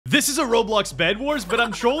This is a Roblox Bedwars, but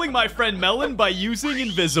I'm trolling my friend Melon by using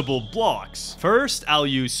invisible blocks. First, I'll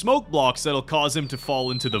use smoke blocks that'll cause him to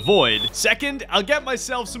fall into the void. Second, I'll get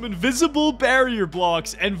myself some invisible barrier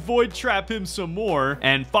blocks and void trap him some more.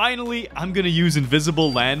 And finally, I'm gonna use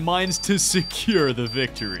invisible landmines to secure the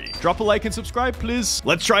victory. Drop a like and subscribe, please.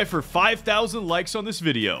 Let's try for 5,000 likes on this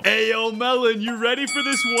video. Ayo, Melon, you ready for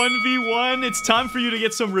this 1v1? It's time for you to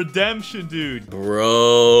get some redemption, dude.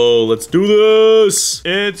 Bro, let's do this.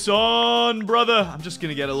 It's on, brother. I'm just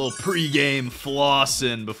gonna get a little pre-game floss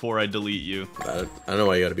in before I delete you. I don't know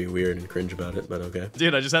why you gotta be weird and cringe about it, but okay.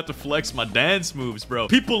 Dude, I just have to flex my dance moves, bro.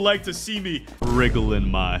 People like to see me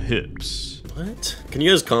wriggling my hips. What? Can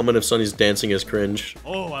you guys comment if Sonny's dancing is cringe?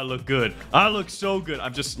 Oh, I look good. I look so good.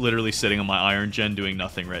 I'm just literally sitting on my iron gen doing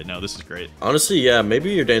nothing right now. This is great. Honestly, yeah,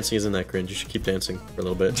 maybe your dancing isn't that cringe. You should keep dancing for a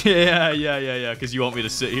little bit. Yeah, because you want me to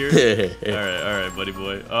sit here? All right, buddy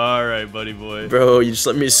boy. All right, buddy boy. Bro, you just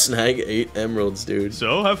let me snag 8 emeralds, dude.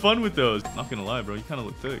 So, have fun with those. Not gonna lie, bro. You kind of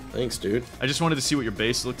look thick. Thanks, dude. I just wanted to see what your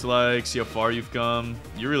base looked like, see how far you've come.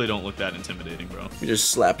 You really don't look that intimidating, bro. We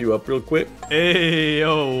just slap you up real quick. Hey,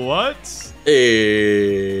 yo, what?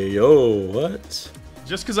 Hey, yo, what?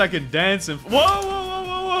 Just because I can dance and...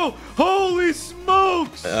 Whoa! Holy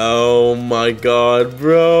smokes! Oh my god,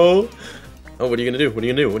 bro. Oh, what are you gonna do? What are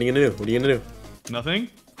you gonna do? What are you gonna do? What are you gonna do? Nothing?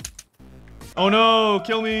 Oh no,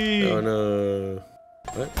 kill me! Oh no.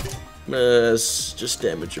 What? Just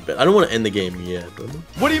damage your bed. I don't want to end the game yet.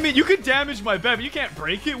 What do you mean? You can damage my bed, but you can't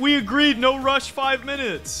break it. We agreed, no rush 5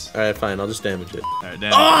 minutes. Alright, fine. I'll just damage it. Alright,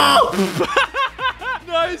 damage. Oh!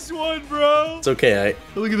 Nice one, bro. It's okay.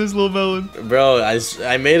 Look at this little melon. Bro,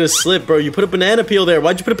 I made a slip, bro. You put a banana peel there.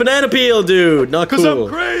 Why'd you put a banana peel, dude? Not cool. 'Cause I'm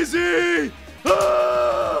crazy.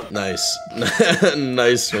 Ah! Nice.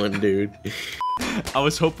 Nice one, dude. I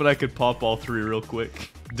was hoping I could pop all 3 real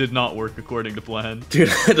quick. Did not work according to plan.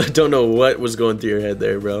 Dude, I don't know what was going through your head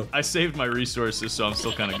there, bro. I saved my resources, so I'm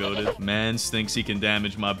still kind of goated. Mans thinks he can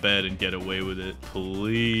damage my bed and get away with it.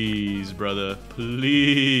 Please, brother.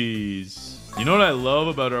 Please. You know what I love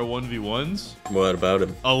about our 1v1s? What about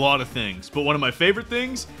him? A lot of things, but one of my favorite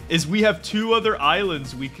things is we have 2 other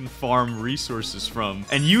islands we can farm resources from,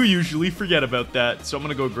 and you usually forget about that, so I'm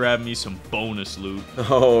gonna go grab me some bonus loot.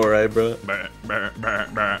 Alright, bro. Bruh,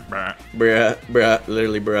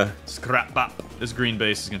 literally, bruh. Scrap bop. This green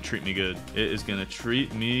base is gonna treat me good. It is gonna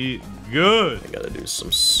treat me good. I gotta do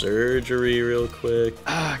some surgery real quick.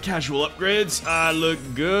 Casual upgrades. I look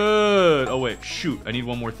good. Oh wait, shoot. I need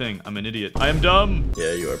one more thing. I'm an idiot. I am dumb.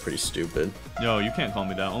 Yeah, you are pretty stupid. No, you can't call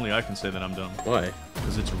me that. Only I can say that I'm dumb. Why?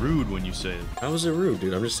 Because it's rude when you say it. How is it rude,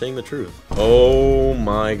 dude? I'm just saying the truth. Oh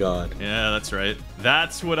my god. Yeah, that's right.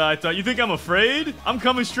 That's what I thought. You think I'm afraid? I'm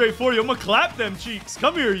coming straight for you. I'm gonna clap them cheeks.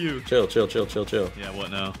 Come here, you. Chill. Yeah, what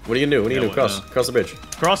now? What are you gonna do? What are you gonna do? Cross the bridge.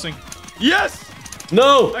 Crossing. Yes!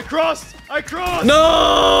 No! I crossed!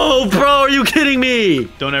 No! Bro, are you kidding me?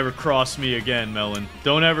 Don't ever cross me again, Melon.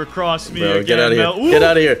 Don't ever cross me Bro, again, get out of here. Get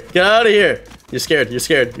out of here. Get out of here. You're scared. You're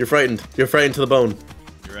frightened. You're frightened to the bone.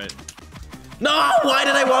 You're right. No! Why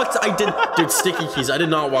did I walk I did... Dude, sticky keys. I did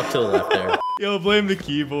not walk to the left there. Yo, blame the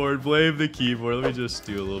keyboard. Blame the keyboard. Let me just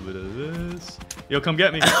do a little bit of this. Yo, come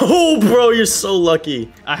get me. Oh, bro, you're so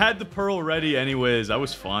lucky. I had the pearl ready anyways. I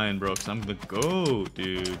was fine, bro, because I'm the GOAT,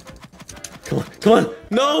 dude. Come on.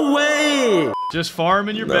 No way! Just farm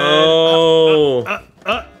in your bed. Oh,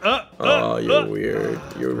 you're uh. weird.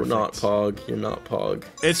 You're Perfect. not Pog. You're not Pog.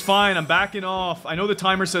 It's fine. I'm backing off. I know the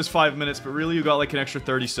timer says 5 minutes, but really you got like an extra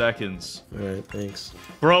 30 seconds. Alright, thanks.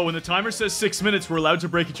 Bro, when the timer says 6 minutes, we're allowed to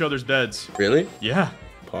break each other's beds. Really? Yeah.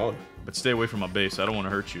 Pog. But stay away from my base. I don't want to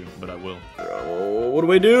hurt you, but I will. Bro, what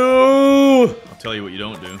do I do? I'll tell you what you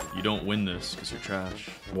don't do. You don't win this because you're trash.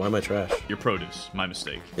 Why am I trash? You're produce. My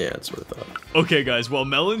mistake. Yeah, that's what I thought. Okay, guys. While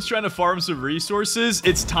Melon's trying to farm some resources,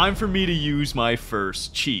 it's time for me to use my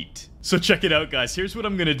first cheat. So check it out, guys. Here's what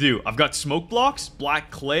I'm gonna do. I've got smoke blocks, black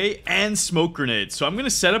clay, and smoke grenades. So I'm gonna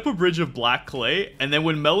set up a bridge of black clay, and then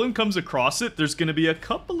when Melon comes across it, there's gonna be a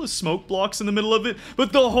couple of smoke blocks in the middle of it,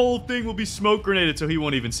 but the whole thing will be smoke grenaded, so he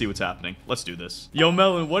won't even see what's happening. Let's do this. Yo,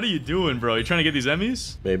 Melon, what are you doing, bro? You trying to get these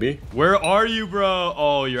Emmys? Maybe. Where are you, bro?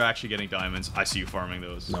 Oh, you're actually getting diamonds. I see you farming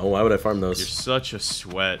those. No, why would I farm those? You're such a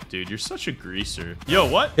sweat, dude. You're such a greaser. Yo,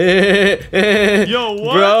 what? Yo,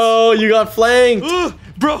 what? Bro, you got flanked. Ugh,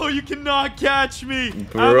 bro, you cannot catch me.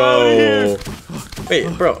 Bro. I'm out of here. Wait,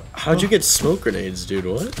 bro, how'd you get smoke grenades, dude?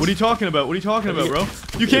 What? What are you talking about? What are you talking about, bro?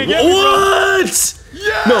 You can't get me, bro. What?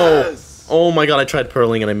 Yes! No. Oh my god, I tried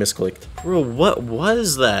purling and I misclicked. Bro, what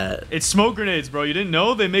was that? It's smoke grenades, bro. You didn't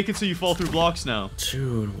know? They make it so you fall through blocks now.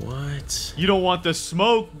 Dude, what? You don't want the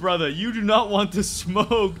smoke, brother. You do not want the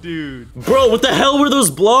smoke, dude. Bro, what the hell were those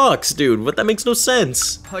blocks, dude? What? That makes no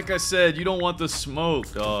sense. Like I said, you don't want the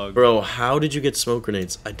smoke, dog. Bro, how did you get smoke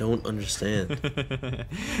grenades? I don't understand.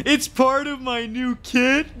 It's part of my new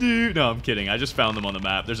kit, dude. No, I'm kidding. I just found them on the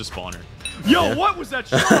map. There's a spawner. Yo, yeah. What was that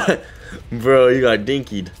shot? Bro, you got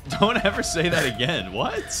dinkied. Don't ever say that again.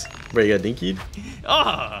 What? Bro, you got dinkied?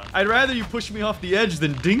 Ah, I'd rather you push me off the edge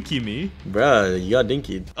than dinky me. Bro, you got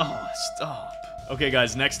dinkied. Oh, stop. Okay,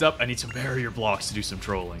 guys, next up, I need some barrier blocks to do some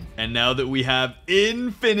trolling. And now that we have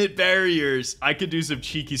infinite barriers, I could do some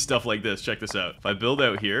cheeky stuff like this. Check this out. If I build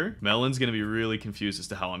out here, Melon's gonna be really confused as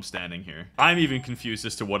to how I'm standing here. I'm even confused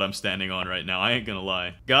as to what I'm standing on right now. I ain't gonna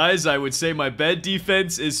lie. Guys, I would say my bed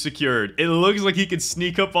defense is secured. It looks like he could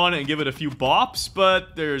sneak up on it and give it a few bops,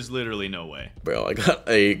 but there's literally no way. Bro, I got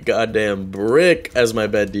a goddamn brick as my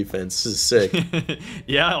bed defense. This is sick.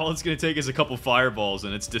 Yeah, all it's gonna take is a couple fireballs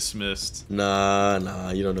and it's dismissed. Nah,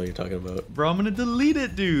 you don't know what you're talking about. Bro, I'm gonna delete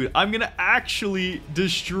it, dude. I'm gonna actually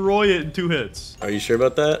destroy it in 2 hits. Are you sure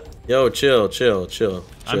about that? Yo, chill.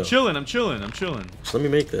 I'm chilling. Just let me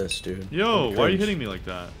make this, dude. Yo, why are you hitting me like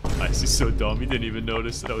that? Ice is so dumb. He didn't even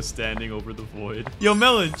notice that I was standing over the void. Yo,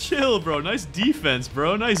 Melon, chill, bro. Nice defense,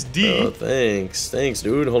 bro. Nice D. Oh, thanks,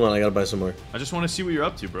 dude. Hold on, I gotta buy some more. I just want to see what you're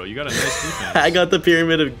up to, bro. You got a nice defense. I got the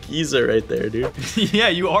pyramid of Giza right there, dude. Yeah,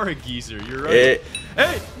 you are a geezer. You're right.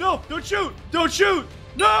 Hey, no, don't shoot. Don't shoot.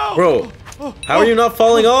 No. Bro, how are you not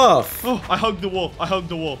falling off? Oh, I hugged the wall.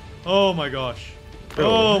 Oh my gosh. Bro,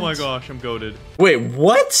 oh my gosh, I'm goated. Wait,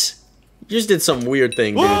 what? You just did some weird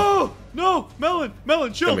thing, dude. Oh, no, Melon,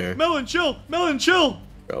 chill. Melon, chill.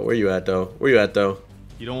 Bro, where you at, though?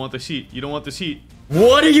 You don't want this heat.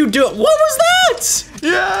 What are you doing? What was that?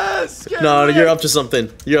 Yes! No, you're up to something.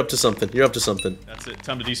 That's it.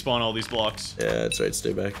 Time to despawn all these blocks. Yeah, that's right.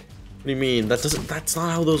 Stay back. What do you mean? That's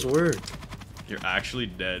not how those work. You're actually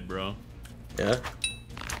dead, bro. Yeah?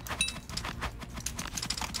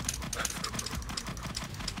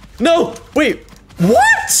 No! Wait!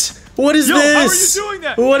 What? What is this? How are you doing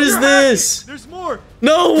that? What is this? There's more.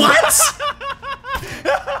 No, what?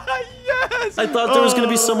 Yes! I thought there was gonna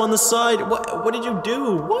be some on the side. What did you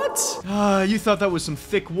do? What? You thought that was some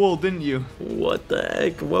thick wool, didn't you? What the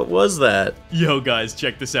heck? What was that? Yo, guys,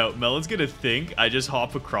 check this out. Melon's gonna think I just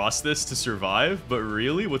hop across this to survive, but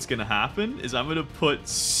really what's gonna happen is I'm gonna put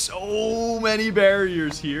so many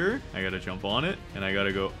barriers here. I gotta jump on it, and I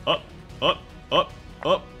gotta go up.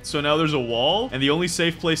 So now there's a wall, and the only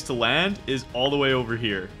safe place to land is all the way over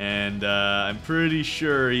here. And I'm pretty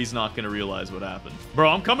sure he's not gonna realize what happened. Bro,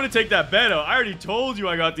 I'm coming to take that bed out. I already told you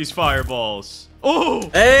I got these fireballs. Oh!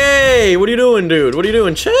 Hey, what are you doing, dude? What are you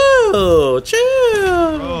doing? Chill.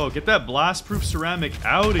 Bro, get that blast-proof ceramic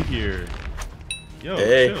out of here. Yo,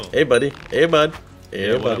 chill. Hey, buddy. Hey, bud.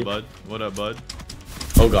 Yeah, what up, bud?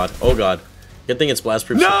 Oh, God. Good thing it's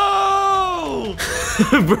blast-proof. No!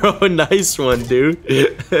 Bro, nice one, dude.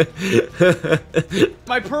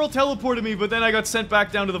 My pearl teleported me, but then I got sent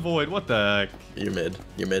back down to the void. What the heck? You're mid.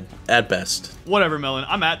 At best. Whatever, Melon.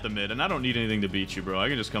 I'm at the mid, and I don't need anything to beat you, bro. I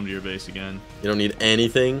can just come to your base again. You don't need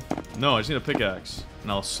anything? No, I just need a pickaxe,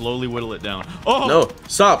 and I'll slowly whittle it down. Oh! No,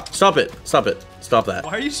 stop it. Stop that.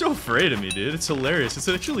 Why are you so afraid of me, dude? It's hilarious. It's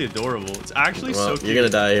actually adorable. It's actually so cute. You're gonna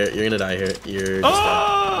die here. You're just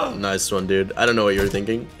dead. Nice one, dude. I don't know what you were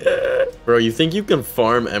thinking. Bro, you think you can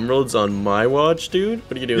farm emeralds on my watch, dude?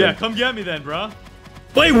 What are you doing? Yeah, come get me then, bro.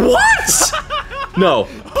 Wait, what? No.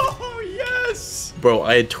 Oh, yes. Bro,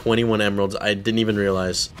 I had 21 emeralds. I didn't even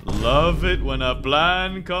realize. Love it when a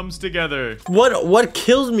plan comes together. What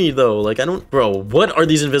killed me, though? Like, I don't... Bro, what are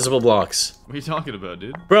these invisible blocks? What are you talking about,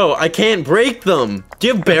 dude? Bro, I can't break them. Do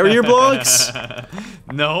you have barrier blocks?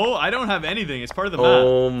 No, I don't have anything. It's part of the map.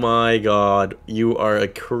 Oh my god. You are a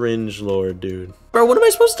cringe lord, dude. Bro, what am I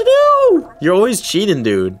supposed to do? You're always cheating,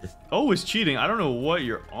 dude. Always cheating? I don't know what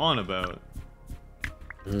you're on about.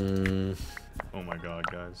 Oh my god,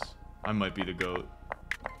 guys. I might be the GOAT.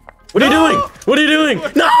 What are you doing? What are you doing?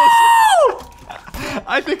 No!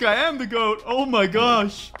 I think I am the GOAT. Oh my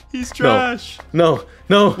gosh. He's trash. No.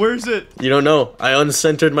 Where's it? You don't know. I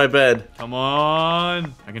uncentered my bed. Come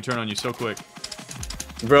on. I can turn on you so quick.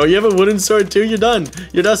 Bro, you have a wooden sword too? You're done.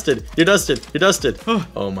 You're dusted.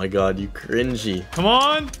 Oh my god, you cringy. Come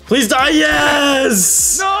on. Please die.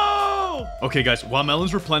 Yes! No! Okay, guys, while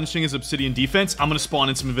Melon's replenishing his obsidian defense, I'm gonna spawn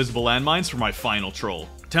in some invisible landmines for my final troll.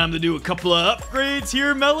 Time to do a couple of upgrades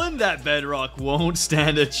here, Melon. That bedrock won't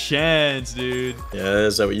stand a chance, dude. Yeah,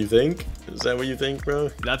 is that what you think? Is that what you think, bro?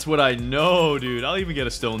 That's what I know, dude. I'll even get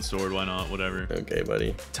a stone sword. Why not? Whatever. Okay,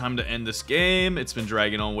 buddy. Time to end this game. It's been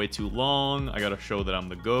dragging on way too long. I gotta show that I'm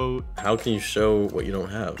the GOAT. How can you show what you don't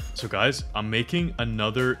have? So guys, I'm making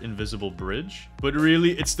another invisible bridge, but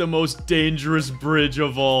really it's the most dangerous bridge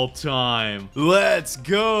of all time. Let's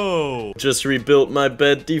go. Just rebuilt my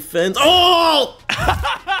bed defense. Oh!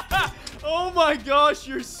 Oh my gosh,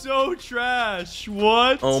 you're so trash.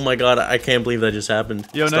 What? Oh my god, I can't believe that just happened.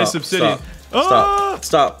 Yo, Stop, nice obsidian.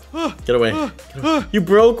 Stop. Get away. You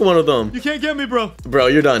broke one of them. You can't get me, bro. Bro,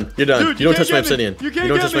 you're done. You're done. Dude, you don't touch my obsidian. You can't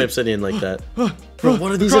don't get touch me. my obsidian like that. Bro,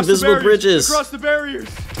 what are these invisible the bridges? Across the barriers.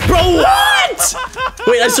 Bro, what?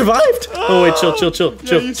 Wait, I survived. Oh, wait, chill.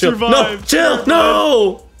 Yeah, you survived. No, chill.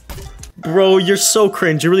 No. Bro, you're so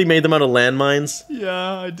cringe. You really made them out of landmines?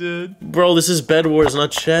 Yeah, I did. Bro, this is Bed Wars,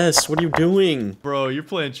 not chess. What are you doing? Bro, you're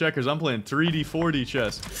playing checkers. I'm playing 3D, 4D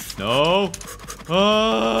chess. No.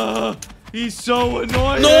 He's so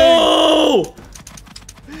annoying. No!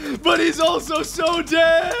 But he's also so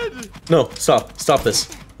dead. No, stop. Stop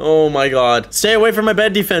this. Oh my god. Stay away from my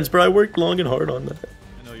bed defense, bro. I worked long and hard on that.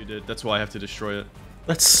 I know you did. That's why I have to destroy it.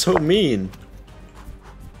 That's so mean.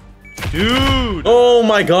 Dude! Oh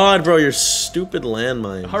my god, bro, you're stupid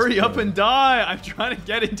landmines. Hurry up and die! I'm trying to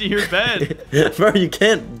get into your bed. Bro, you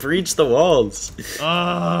can't breach the walls.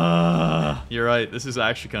 You're right. This is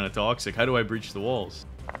actually kind of toxic. How do I breach the walls?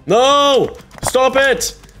 No! Stop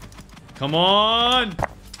it! Come on!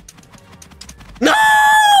 No!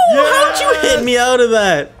 Yes! How'd you hit me out of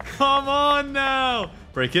that? Come on now!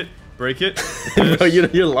 Break it. Break it. Bro,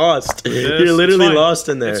 you're lost. You're literally lost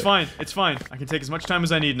in there. It's fine. It's fine. I can take as much time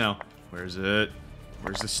as I need now. Where's it?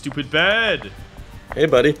 Where's the stupid bed? Hey,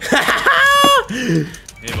 buddy. Hey,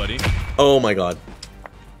 buddy. Oh my god.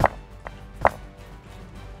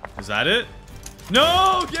 Is that it?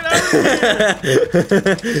 No! Get out of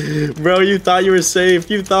here! Bro, you thought you were safe.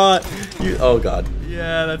 You thought you. Oh god.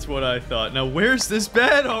 Yeah, that's what I thought. Now, where's this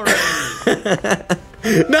bed already?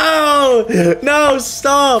 No! No,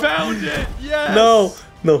 stop! Found it! Yes! No,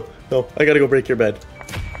 no, no. I gotta go break your bed.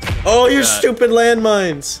 Oh, you stupid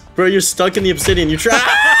landmines. Bro, you're stuck in the obsidian. You're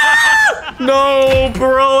trapped. No,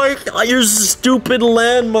 bro. You're stupid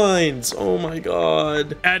landmines. Oh my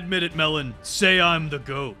god. Admit it, Melon. Say I'm the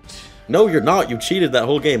GOAT. No, you're not. You cheated that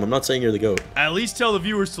whole game. I'm not saying you're the GOAT. At least tell the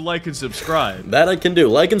viewers to like and subscribe. That I can do.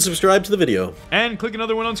 Like and subscribe to the video. And click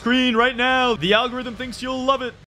another one on screen right now. The algorithm thinks you'll love it.